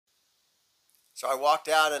So I walked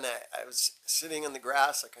out and I was sitting in the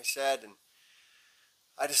grass, like I said, and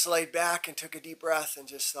I just laid back and took a deep breath and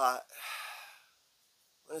just thought,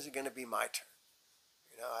 when is it going to be my turn?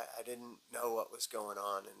 I didn't know what was going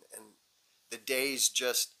on, and the days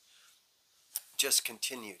just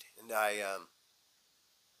continued, and I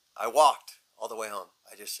walked all the way home.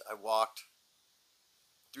 I walked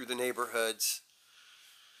through the neighborhoods.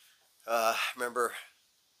 I remember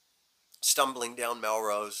stumbling down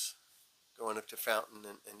Melrose, going up to Fountain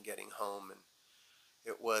and getting home, and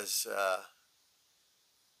it was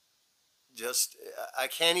just, I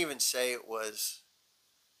can't even say it was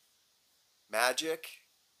magic,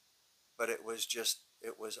 but it was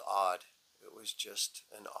odd. It was just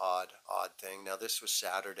an odd thing. Now, this was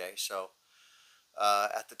Saturday, so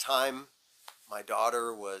at the time, my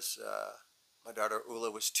daughter Ula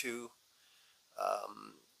was 2.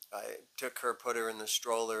 I took her, put her in the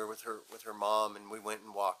stroller with her mom, and we went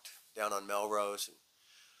and walked down on Melrose, and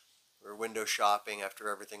we were window shopping after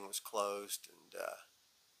everything was closed, and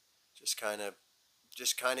just kind of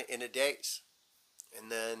in a daze. And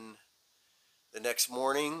then the next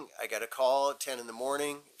morning, I got a call at 10 in the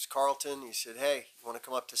morning. It was Carlton. He said, "Hey, you want to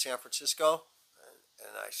come up to San Francisco?"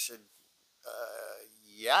 And I said,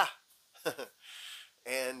 "Yeah."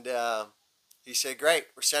 And he said, "Great,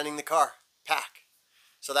 we're sending the car. Pack."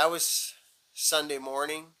 So that was Sunday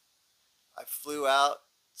morning. I flew out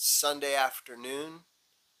Sunday afternoon.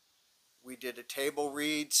 We did a table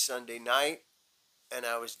read Sunday night, and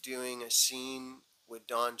I was doing a scene with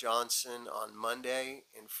Don Johnson on Monday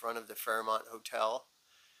in front of the Fairmont Hotel.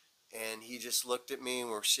 And he just looked at me, and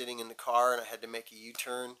we were sitting in the car, and I had to make a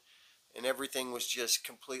U-turn, and everything was just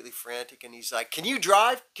completely frantic. And he's like, "Can you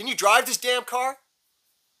drive? Can you drive this damn car?"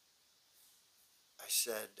 I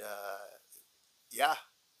said, "Yeah,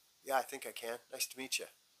 I think I can. Nice to meet you."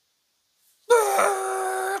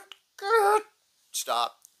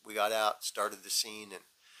 Stopped. We got out, started the scene, and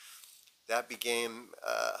that became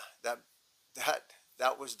that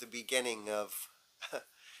that was the beginning of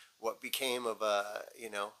what became of a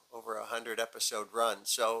over 100 episode run.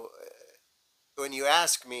 So when you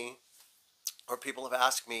ask me, or people have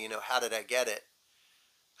asked me, how did I get it?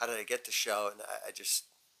 How did I get the show? And I just,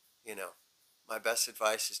 you know, my best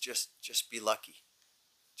advice is just be lucky.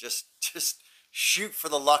 Just shoot for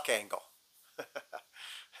the luck angle.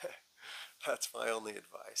 That's my only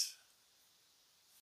advice.